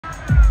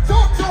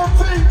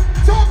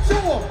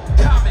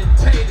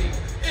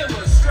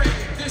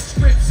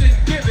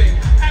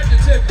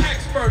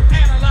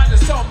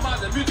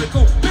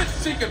musical,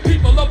 myth-seeking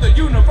people of the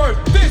universe.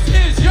 This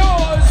is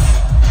yours.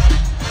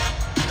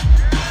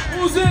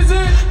 Whose is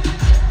it?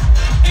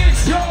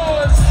 It's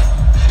yours.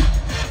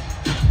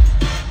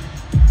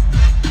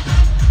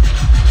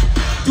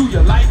 Do you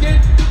like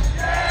it?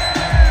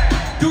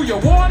 Yeah. Do you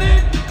want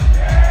it?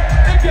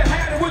 Yeah. If you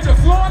had it, would you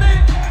flaunt it?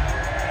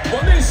 Yeah.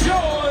 Well, it's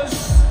yours.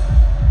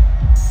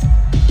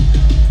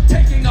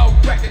 Taking a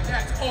record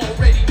that's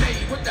already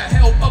made with the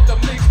help of the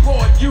mix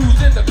board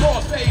used in the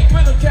crossfade.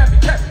 Rhythm can be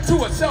kept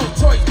to a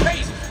self-choice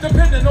pace,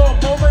 depending on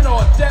moment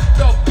or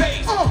depth of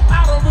bass.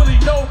 I don't really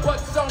know, but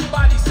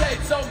somebody said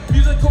some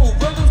musical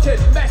rhythms can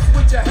mess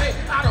with your head.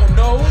 I don't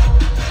know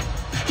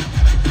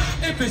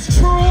if it's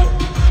true.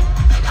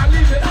 I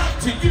leave it up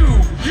to you.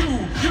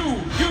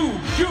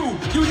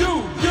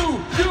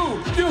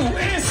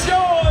 It's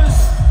yours.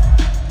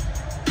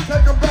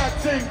 Take 'em back,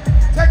 team.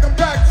 Take 'em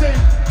back, team.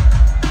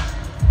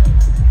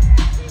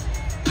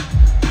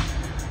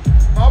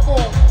 My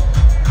boy,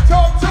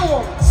 talk to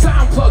 'em.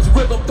 Sound plugs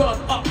rhythm done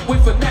up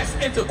with finesse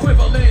is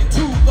equivalent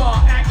to the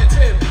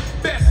adjective.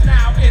 Best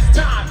now it's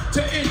time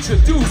to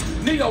introduce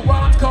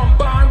neo-rhymes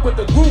combined with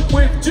the group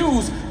with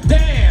juice.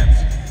 Dance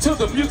to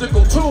the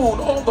musical tune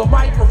on the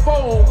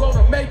microphone,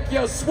 gonna make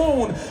you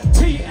swoon.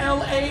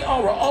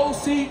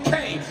 TLAROCK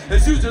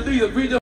is usually the reason.